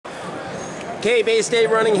Okay, Bay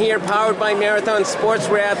State running here, powered by Marathon Sports.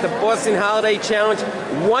 We're at the Boston Holiday Challenge,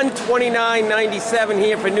 1:29.97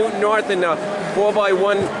 here for Newton North in the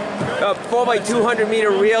 4x200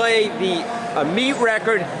 meter relay. The meet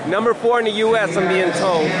record, number 4 in the U.S., I'm being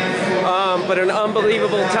told. But an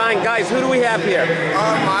unbelievable time. Guys, who do we have here?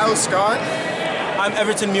 Miles Scott. I'm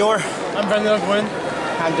Everton Muir. I'm Brendan O'Gwyn.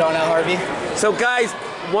 I'm Donnell Harvey. So guys,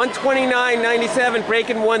 129.97,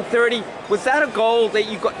 breaking 130. Was that a goal that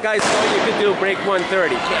you guys thought you could do, break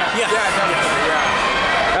 130? Yeah, definitely,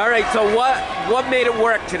 yeah. All right, so what made it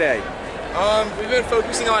work today? We've been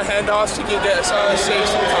focusing on handoffs to get save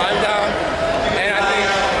some time down, and I think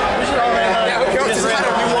we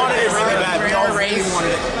wanted it really bad. We all race.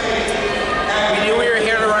 Wanted it. We knew we were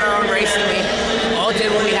here to run our own race, and we all did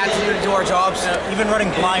what we had to do to do our jobs. Even running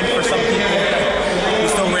blind for some people, we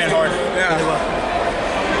still ran hard. Yeah. Really well.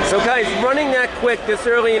 So guys, running that quick this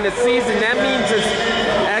early in the season, that means there's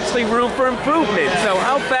actually room for improvement. So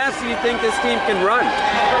how fast do you think this team can run?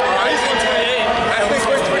 I think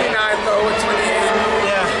we're 29 though, we're 28.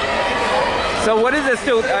 Yeah. So what does this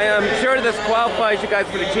do? I'm sure this qualifies you guys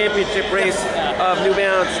for the championship race of New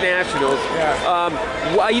Balance Nationals.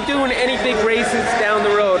 Yeah. Are you doing any big races down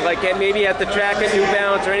the road, like maybe at the track at New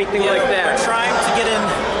Balance or anything like that? We're trying to get in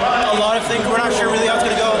a lot of things. We're not sure really how it's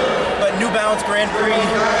going to go, but New Balance Grand Prix,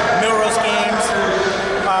 Millrose Games,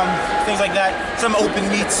 things like that. Some open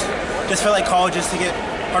meets, just for like colleges to get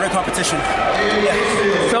harder competition. Yeah.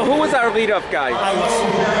 So who was our leadoff guy? I was.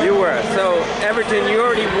 You were. So Everton, you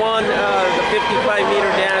already won the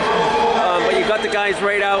 55-meter dash, but you got the guys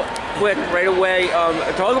right out quick, right away.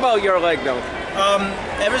 Talk about your leg, though.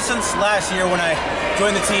 Ever since last year when I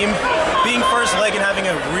joined the team, being first leg and having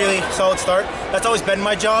a really solid start, that's always been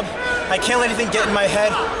my job. I can't let anything get in my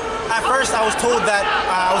head. At first, I was told that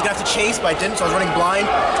I was going to have to chase, but I didn't, so I was running blind.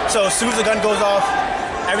 So as soon as the gun goes off,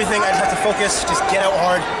 everything, I just have to focus, just get out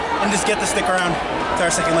hard, and just get the stick around to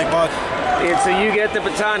our second leg bog. And so you get the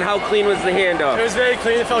baton. How clean was the handoff? It was very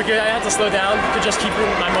clean. It felt good. I had to slow down to just keep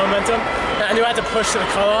my momentum. And I knew I had to push to the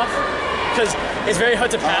cutoff because it's very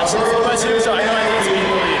hard to pass in the 4x2, so I know I need to be in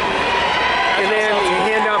the lead. And then you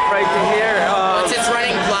hand off right to here. Once it's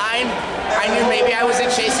running blind, I knew maybe I wasn't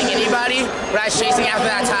chasing anybody, but I was chasing after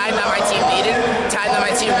that time that my team needed, time that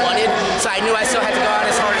my team wanted. So I knew I still had to go out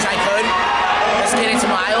as hard as I could. Let's get into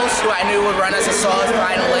Miles, who I knew would run us a solid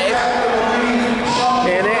final leg.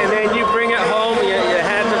 And then you bring it home. You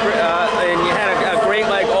had to, and you had a great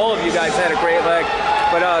leg. All of you guys had a great leg.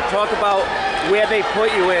 But talk about where they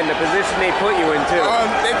put you in, the position they put you in too.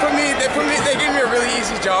 They gave me a really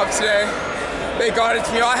easy job today. They got it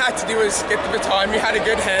to me. All I had to do was get the baton. We had a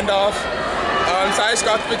good handoff. So I just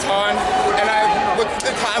got the baton, and I looked at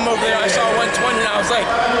the time over there. I saw 120, and I was like,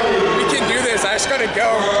 we can do this. I just got to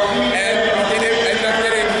go. And we did it. Ended up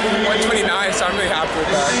getting 129, so I'm really happy with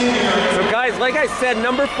that. So guys, like I said,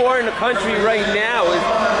 number 4 in the country right now.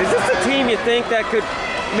 Is this a team you think that could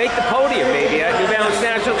make the podium maybe at New Balance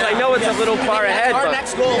Nationals? I know it's a little far ahead. Our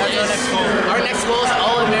next goal is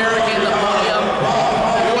All-American, the podium.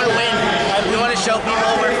 We want to win. We want to show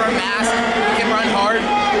people we're from Mass. We can run hard.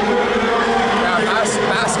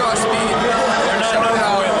 Mass got speed.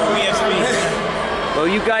 We have speed. Well,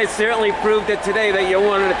 you guys certainly proved it today that you're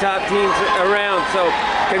one of the top teams around. So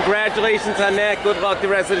congratulations on that. Good luck the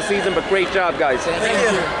rest of the season, but great job, guys. Thank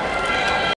you.